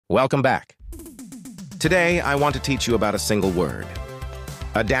Welcome back. Today, I want to teach you about a single word: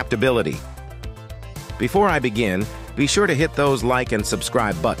 adaptability. Before I begin, be sure to hit those like and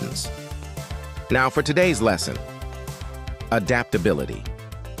subscribe buttons. Now for today's lesson: adaptability.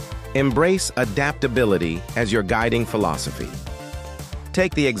 Embrace adaptability as your guiding philosophy.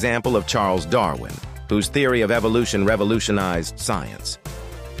 Take the example of Charles Darwin, whose theory of evolution revolutionized science.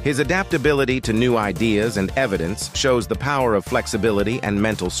 His adaptability to new ideas and evidence shows the power of flexibility and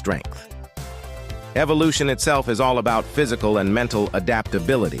mental strength. Evolution itself is all about physical and mental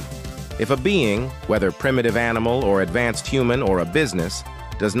adaptability. If a being, whether primitive animal or advanced human or a business,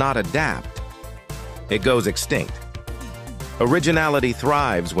 does not adapt, it goes extinct. Originality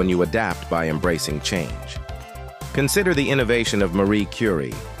thrives when you adapt by embracing change. Consider the innovation of Marie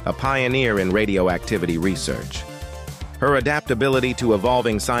Curie, a pioneer in radioactivity research. Her adaptability to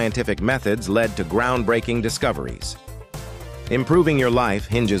evolving scientific methods led to groundbreaking discoveries. Improving your life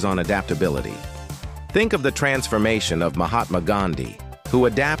hinges on adaptability. Think of the transformation of Mahatma Gandhi, who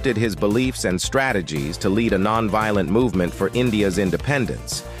adapted his beliefs and strategies to lead a nonviolent movement for India's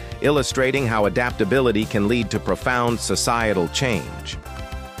independence, illustrating how adaptability can lead to profound societal change.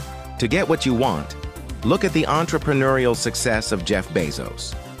 To get what you want, look at the entrepreneurial success of Jeff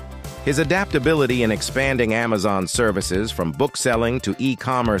Bezos. His adaptability in expanding Amazon services from bookselling to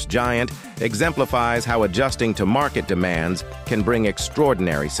e-commerce giant exemplifies how adjusting to market demands can bring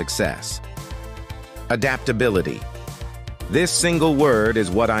extraordinary success. Adaptability. This single word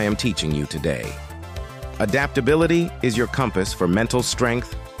is what I am teaching you today. Adaptability is your compass for mental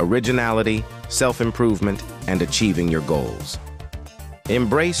strength, originality, self-improvement, and achieving your goals.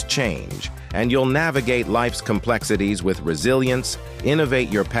 Embrace change, and you'll navigate life's complexities with resilience, innovate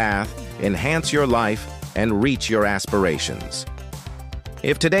your path, enhance your life, and reach your aspirations.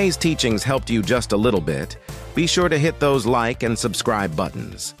 If today's teachings helped you just a little bit, be sure to hit those like and subscribe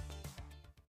buttons.